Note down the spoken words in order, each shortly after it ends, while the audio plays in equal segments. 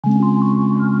We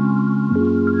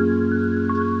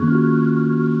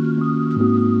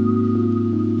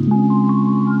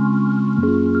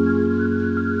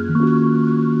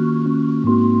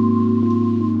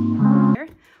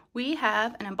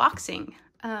have an unboxing.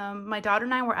 My daughter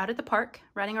and I were out at the park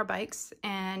riding our bikes,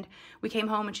 and we came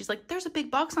home and she's like, there's a big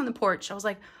box on the porch. I was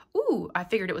like, ooh, I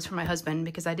figured it was for my husband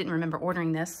because I didn't remember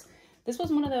ordering this. This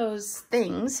was one of those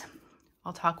things.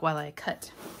 I'll talk while I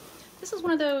cut. This is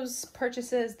one of those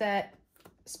purchases that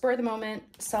spur of the moment,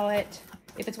 saw it,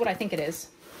 if it's what I think it is.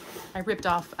 I ripped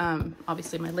off,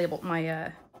 obviously my label,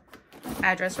 my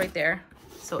address right there,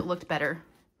 so it looked better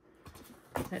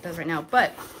than it does right now.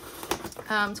 But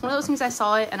it's one of those things I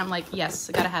saw it and I'm like, yes,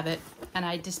 I gotta have it. And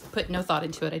I just put no thought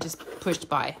into it. I just pushed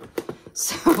buy.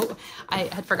 So I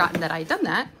had forgotten that I had done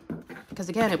that because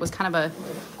again, it was kind of a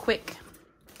quick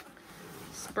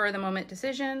spur of the moment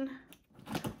decision.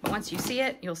 But once you see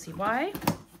it, you'll see why.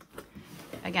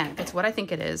 Again, it's what I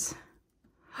think it is.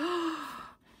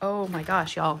 Oh my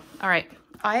gosh, y'all. All right.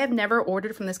 I have never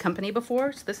ordered from this company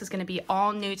before, so this is gonna be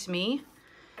all new to me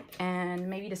and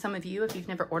maybe to some of you if you've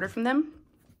never ordered from them.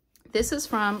 This is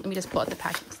from, let me just pull out the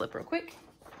packing slip real quick.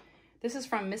 This is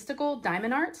from Mystical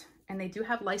Diamond Art, and they do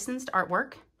have licensed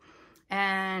artwork.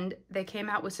 And they came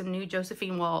out with some new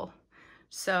Josephine wall.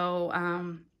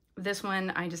 So this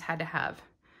one I just had to have.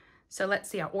 So let's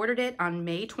see, I ordered it on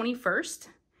May 21st,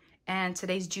 and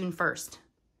today's June 1st.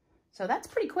 So that's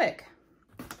pretty quick,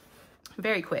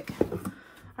 very quick.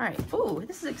 All right, ooh,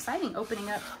 this is exciting, opening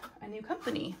up a new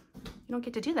company. You don't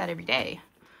get to do that every day.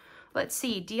 Let's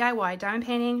see, DIY diamond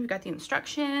painting. We've got the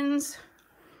instructions.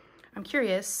 I'm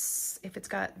curious if it's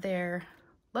got their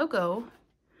logo.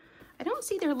 I don't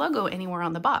see their logo anywhere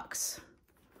on the box.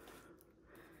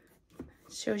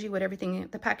 It shows you what everything,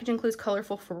 the package includes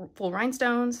colorful full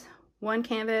rhinestones, one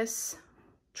canvas,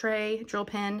 tray, drill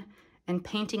pen, and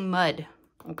painting mud.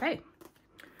 Okay.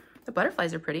 The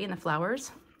butterflies are pretty and the flowers.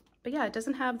 But yeah, it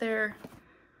doesn't have their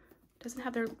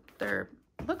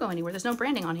logo anywhere. There's no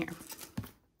branding on here.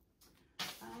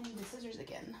 The scissors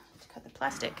again to cut the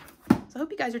plastic. So I hope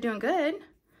you guys are doing good.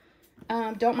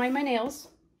 Don't mind my nails.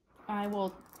 I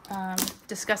will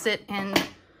discuss it in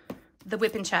the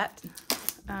whip and chat.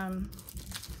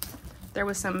 There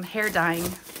was some hair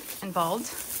dyeing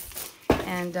involved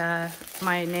and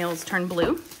my nails turned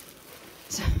blue.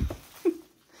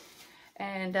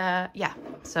 And yeah,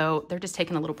 so they're just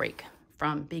taking a little break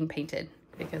from being painted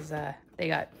because they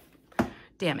got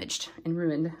damaged and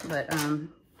ruined. But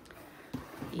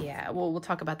yeah, we'll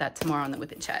talk about that tomorrow on the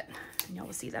whip and chat. And y'all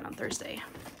will see that on Thursday.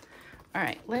 All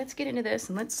right, let's get into this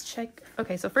and let's check.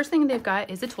 Okay, so first thing they've got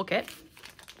is a toolkit.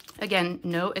 Again,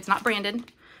 no, it's not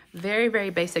branded. Very, very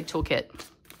basic toolkit.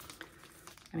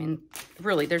 I mean,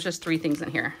 really, there's just 3 things in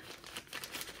here.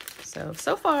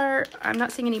 So far, I'm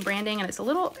not seeing any branding and it's a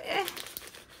little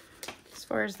as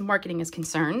far as the marketing is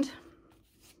concerned.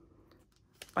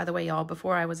 By the way, y'all,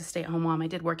 before I was a stay-at-home mom, I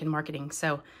did work in marketing.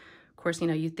 So of course, you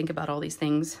know, you think about all these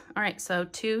things. All right, so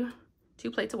two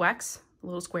plates of wax,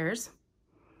 little squares,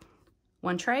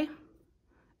 1 tray,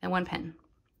 and 1 pen.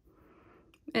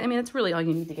 I mean, that's really all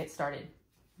you need to get started,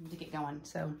 to get going.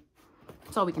 So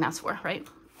that's all we can ask for, right?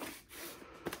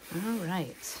 All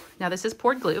right. Now this is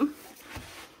poured glue.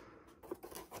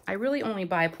 I really only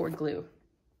buy poured glue.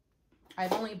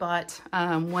 I've only bought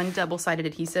 1 double-sided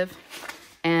adhesive,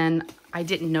 and I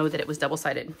didn't know that it was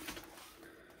double-sided.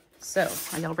 So,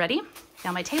 are y'all ready?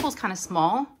 Now my table's kind of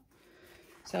small,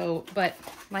 so, but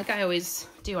like I always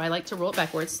do, I like to roll it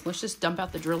backwards. Let's just dump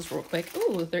out the drills real quick.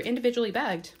 Ooh, they're individually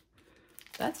bagged.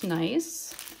 That's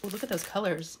nice. Ooh, look at those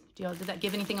colors. Did that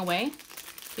give anything away?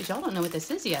 Because y'all don't know what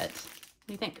this is yet. What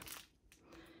do you think?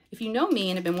 If you know me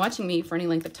and have been watching me for any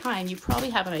length of time, you probably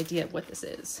have an idea of what this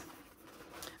is.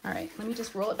 All right, let me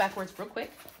just roll it backwards real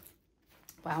quick.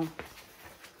 Wow.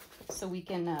 So we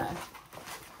can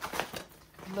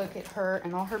look at her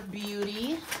and all her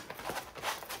beauty.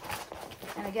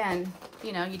 And again,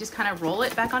 you know, you just kind of roll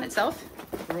it back on itself.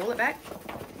 Roll it back.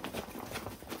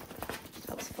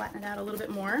 Helps flatten it out a little bit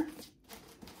more.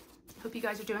 Hope you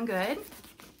guys are doing good.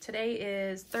 Today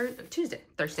is Tuesday,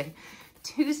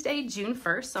 June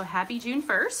 1st. So happy June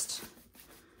 1st.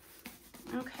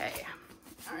 Okay.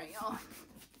 All right, y'all.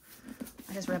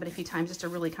 I just rub it a few times just to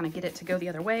really kind of get it to go the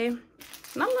other way.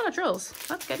 Not a lot of drills.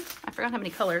 That's good. I forgot how many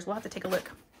colors. We'll have to take a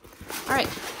look. All right.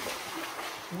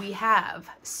 We have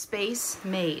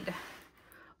SpaceMaid.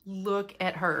 Look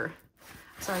at her.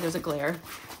 Sorry, there's a glare.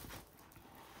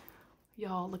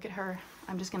 Y'all, look at her.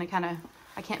 I'm just going to kind of,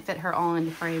 I can't fit her all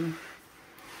into frame.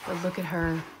 But look at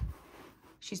her.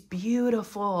 She's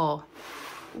beautiful.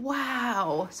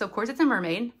 Wow. So, of course, it's a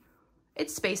mermaid.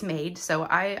 It's SpaceMaid, so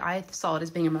I saw it as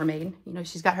being a mermaid. You know,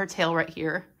 she's got her tail right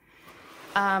here.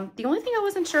 The only thing I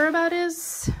wasn't sure about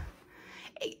is,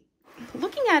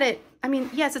 looking at it, I mean,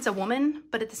 yes, it's a woman,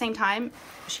 but at the same time,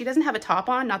 she doesn't have a top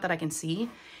on, not that I can see.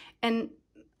 And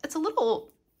it's a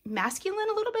little masculine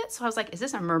a little bit, so I was like, is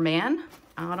this a merman?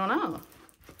 I don't know.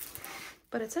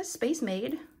 But it says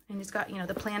SpaceMaid, and it's got, you know,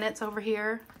 the planets over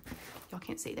here. Y'all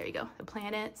can't see, there you go, the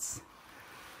planets.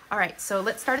 All right, so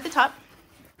let's start at the top.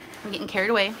 I'm getting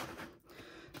carried away.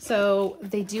 So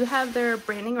they do have their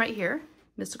branding right here,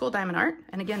 Mystical Diamond Art.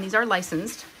 And again, these are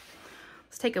licensed.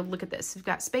 Let's take a look at this. We've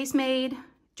got SpaceMaid,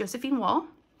 Josephine wall,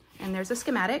 and there's a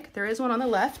schematic. There is one on the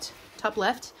left, top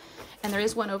left, and there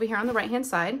is one over here on the right-hand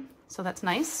side. So that's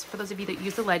nice for those of you that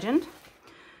use the legend.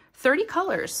 30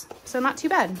 colors, so not too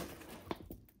bad.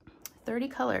 30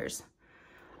 colors.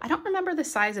 I don't remember the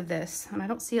size of this, and I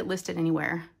don't see it listed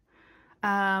anywhere.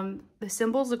 The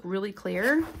symbols look really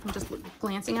clear. I'm just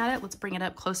glancing at it. Let's bring it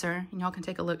up closer and y'all can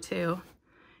take a look too.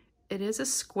 It is a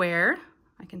square.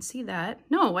 I can see that.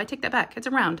 No, I take that back. It's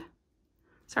a round.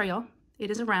 Sorry, y'all. It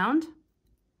is a round.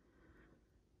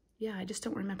 Yeah, I just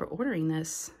don't remember ordering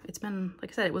this. It's been,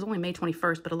 like I said, it was only May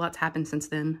 21st, but a lot's happened since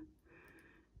then.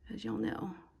 As y'all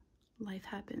know, life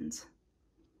happens.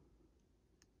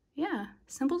 Yeah,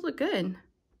 symbols look good.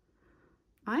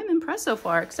 I'm impressed so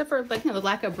far, except for, like, you know, the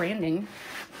lack of branding.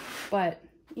 But,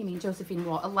 you mean Josephine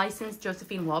wall, a licensed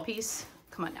Josephine wall piece?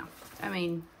 Come on now. I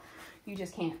mean, you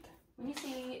just can't. Let me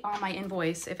see on my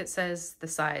invoice if it says the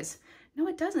size. No,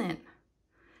 it doesn't.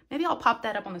 Maybe I'll pop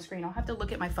that up on the screen. I'll have to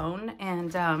look at my phone.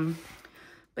 And,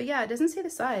 but yeah, it doesn't say the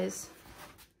size.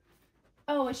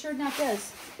 Oh, it sure enough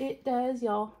does. It does,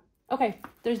 y'all. Okay,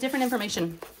 there's different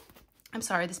information. I'm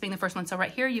sorry, this being the first one. So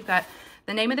right here, you've got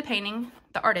the name of the painting,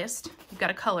 the artist, you've got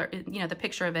a color, you know, the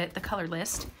picture of it, the color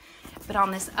list. But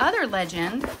on this other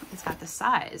legend, it's got the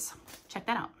size. Check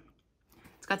that out.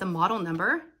 It's got the model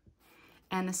number,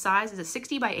 and the size is a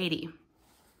 60 by 80.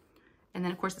 And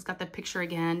then of course it's got the picture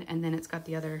again, and then it's got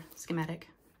the other schematic,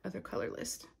 other color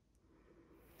list.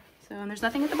 So, and there's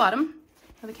nothing at the bottom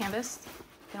of the canvas.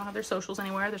 They don't have their socials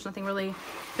anywhere. There's nothing really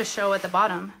to show at the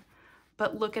bottom.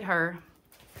 But look at her.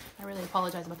 I really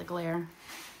apologize about the glare.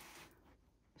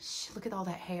 Look at all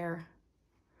that hair.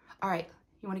 All right,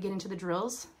 you want to get into the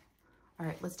drills? All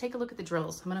right, let's take a look at the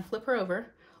drills. I'm going to flip her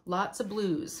over. Lots of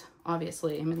blues,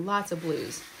 obviously. I mean, lots of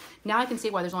blues. Now I can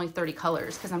see why there's only 30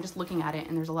 colors, because I'm just looking at it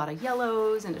and there's a lot of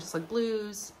yellows and just like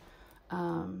blues.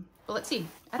 But let's see.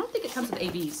 I don't think it comes with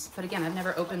ABs, but again, I've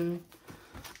never opened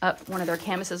up one of their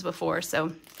canvases before,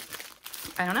 so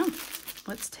I don't know.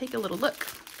 Let's take a little look.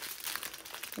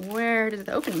 Where did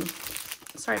the opening?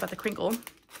 Sorry about the crinkle.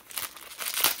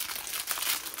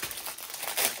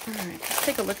 All right, let's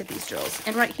take a look at these drills.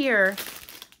 And right here,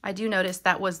 I do notice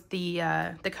that was the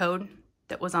code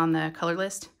that was on the color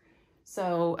list.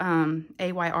 So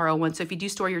AYR01. So if you do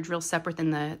store your drills separate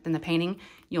than the painting,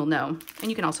 you'll know.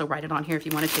 And you can also write it on here if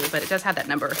you wanted to, but it does have that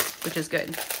number, which is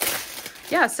good.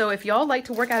 Yeah, so if y'all like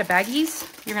to work out of baggies,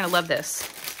 you're gonna love this.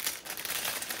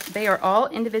 They are all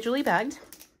individually bagged.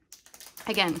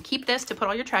 Again, keep this to put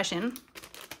all your trash in.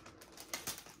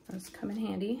 Those come in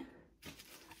handy.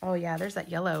 Oh yeah, there's that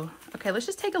yellow. Okay, let's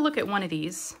just take a look at one of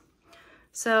these.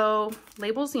 So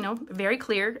labels, you know, very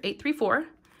clear, 834,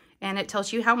 and it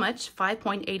tells you how much,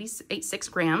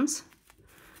 5.86 grams.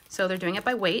 So they're doing it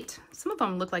by weight. Some of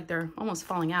them look like they're almost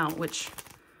falling out, which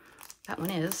that one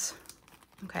is.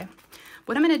 Okay.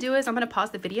 What I'm gonna do is I'm gonna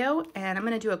pause the video and I'm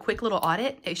gonna do a quick little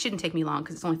audit. It shouldn't take me long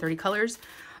because it's only 30 colors.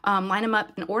 Line them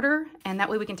up in order, and that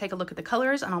way we can take a look at the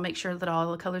colors, and I'll make sure that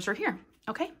all the colors are here.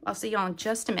 Okay, I'll see y'all in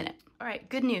just a minute. All right,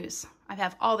 good news. I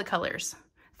have all the colors,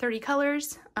 30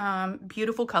 colors,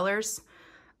 beautiful colors.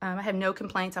 I have no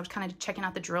complaints. I was kind of checking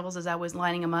out the drills as I was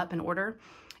lining them up in order,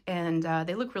 and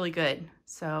they look really good.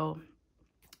 So,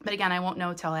 but again, I won't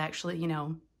know till I actually, you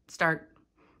know, start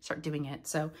doing it.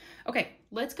 So, okay,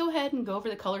 let's go ahead and go over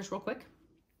the colors real quick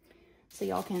so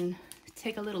y'all can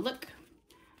take a little look.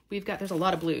 We've got, there's a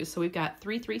lot of blues. So we've got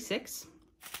 336.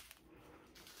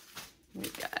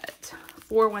 We've got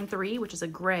 413, which is a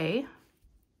gray.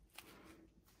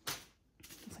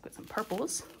 Looks like with some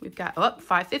purples. We've got, oh,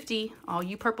 550. All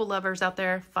you purple lovers out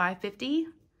there, 550.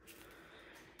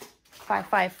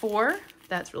 554.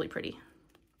 That's really pretty.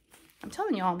 I'm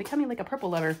telling y'all, I'm becoming like a purple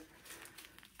lover.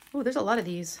 Oh, there's a lot of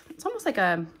these. It's almost like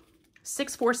a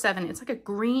 647. It's like a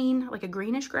green, like a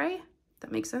greenish gray. If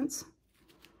that makes sense.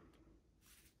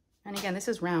 And again, this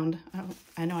is round.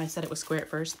 I know I said it was square at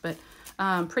first, but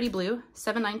pretty blue,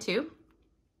 792.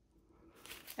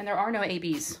 And there are no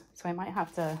ABs, so I might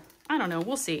have to, I don't know,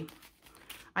 we'll see.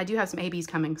 I do have some ABs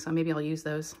coming, so maybe I'll use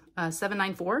those.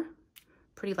 794.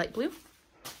 pretty light blue.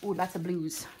 Ooh, lots of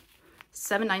blues.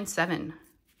 797.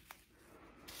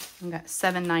 We got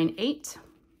 798.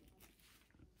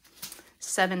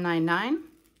 799.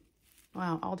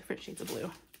 Wow, all different shades of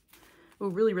blue. Ooh,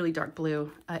 really, really dark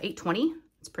blue. 820.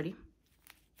 It's pretty.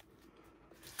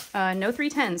 No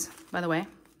 310s, by the way.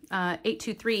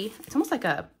 823. It's almost like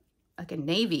a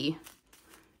navy.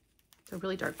 It's a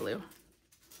really dark blue.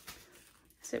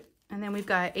 So, and then we've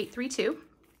got 832.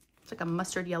 It's like a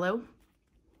mustard yellow.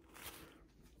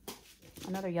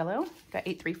 Another yellow. Got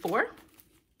 834.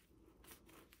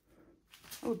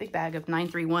 Oh, a big bag of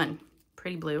 931.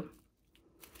 Pretty blue.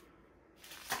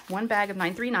 One bag of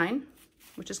 939,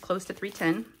 which is close to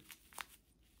 310.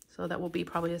 So that will be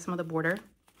probably some of the border.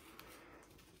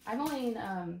 I've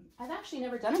actually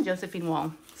never done a Josephine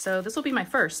wall. So this will be my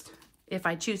first if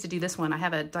I choose to do this one. I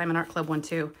have a Diamond Art Club one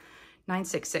too.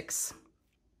 966.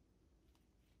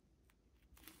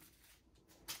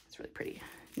 It's really pretty.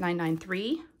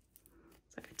 993.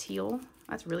 It's like a teal.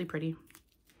 That's really pretty.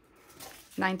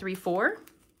 934,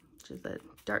 which is the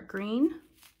dark green.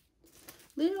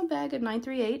 Little bag of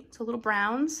 938. It's a little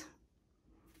browns.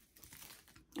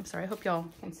 I'm sorry, I hope y'all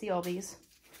can see all these.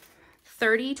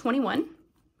 3021.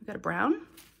 We got a brown.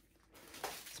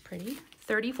 It's pretty.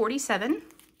 3047.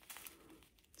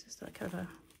 It's just a kind of a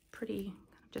pretty,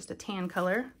 just a tan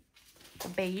color. A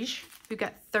beige. We've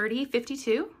got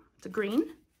 3052. It's a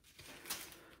green.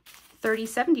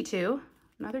 3072.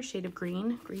 Another shade of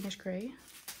green, greenish gray.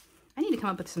 I need to come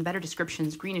up with some better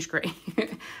descriptions. Greenish gray.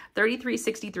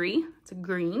 3363. It's a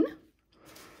green.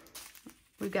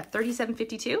 We've got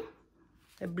 3752.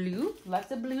 A blue.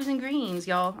 Lots of blues and greens,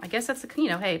 y'all. I guess that's the, you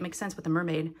know, hey, it makes sense with the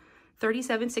mermaid.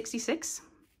 3766.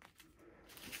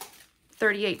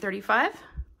 3835.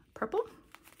 Purple.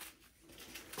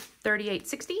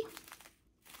 3860.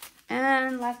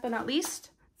 And last but not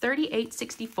least,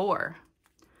 3864.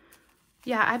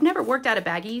 Yeah, I've never worked out of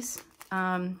baggies.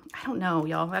 I don't know,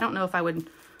 y'all. I don't know if I would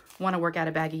want to work out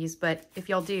of baggies, but if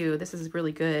y'all do, this is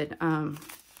really good. A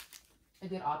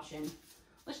good option.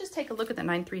 Let's just take a look at the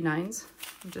 939s.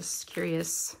 I'm just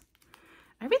curious.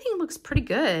 Everything looks pretty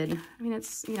good. I mean,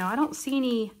 it's, you know, I don't see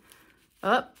any,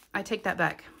 oh, I take that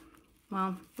back.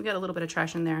 Well, we got a little bit of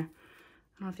trash in there.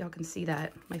 I don't know if y'all can see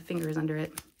that. My finger is under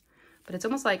it, but it's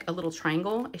almost like a little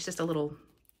triangle. It's just a little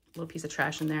piece of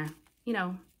trash in there. You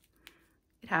know,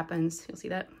 it happens. You'll see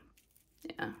that.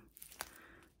 Yeah.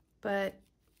 But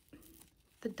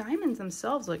the diamonds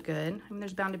themselves look good. I mean,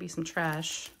 there's bound to be some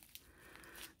trash.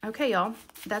 Okay, y'all,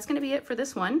 that's going to be it for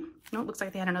this one. No, it looks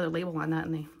like they had another label on that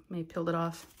and they may have peeled it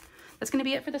off. That's going to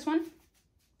be it for this one.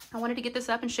 I wanted to get this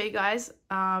up and show you guys.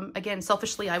 Again,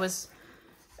 selfishly, I was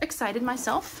excited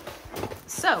myself.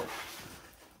 So,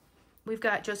 we've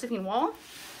got Josephine Wall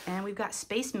and we've got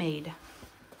SpaceMaid.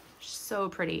 So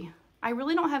pretty. I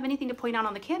really don't have anything to point out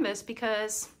on the canvas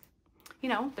because, you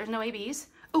know, there's no ABs.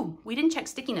 Oh, we didn't check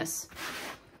stickiness.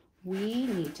 We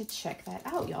need to check that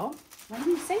out, y'all. Why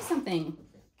didn't you say something?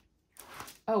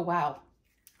 Oh, wow.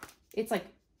 It's like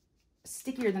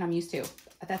stickier than I'm used to.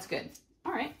 That's good.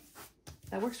 All right.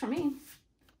 That works for me.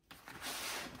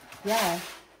 Yeah,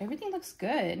 everything looks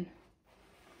good.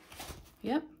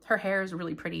 Yep, her hair is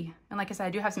really pretty. And like I said, I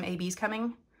do have some ABs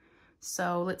coming.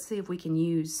 So let's see if we can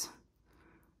use,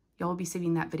 y'all will be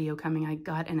seeing that video coming. I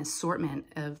got an assortment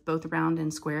of both round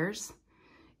and squares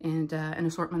and an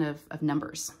assortment of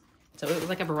numbers. So it was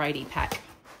like a variety pack.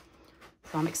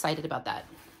 So I'm excited about that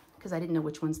because I didn't know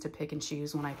which ones to pick and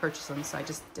choose when I purchased them. So I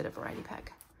just did a variety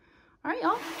pack. All right,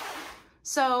 y'all.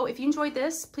 So if you enjoyed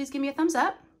this, please give me a thumbs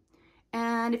up.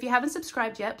 And if you haven't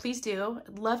subscribed yet, please do.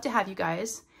 I'd love to have you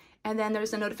guys. And then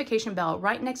there's a notification bell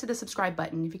right next to the subscribe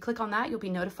button. If you click on that, you'll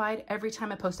be notified every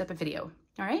time I post up a video.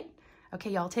 All right? Okay,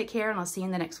 y'all, take care and I'll see you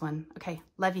in the next one. Okay,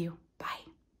 love you. Bye.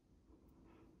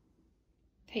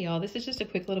 Hey y'all, this is just a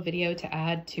quick little video to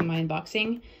add to my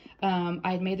unboxing.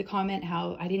 I had made the comment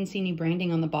how I didn't see any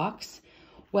branding on the box.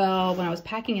 Well, when I was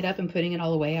packing it up and putting it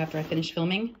all away after I finished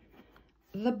filming,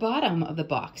 the bottom of the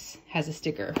box has a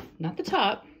sticker. Not the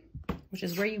top, which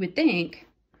is where you would think,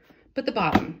 but the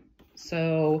bottom.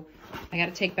 So I got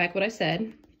to take back what I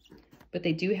said, but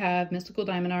they do have Mystical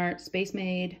Diamond Art,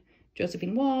 SpaceMaid,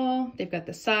 Josephine Wall. They've got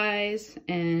the size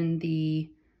and the,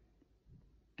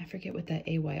 I forget what that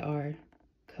AYR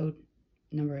code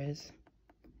number is.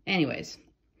 Anyways,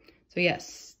 so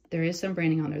yes, there is some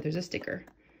branding on there. There's a sticker.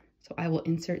 So I will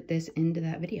insert this into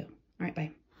that video. All right,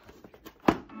 bye.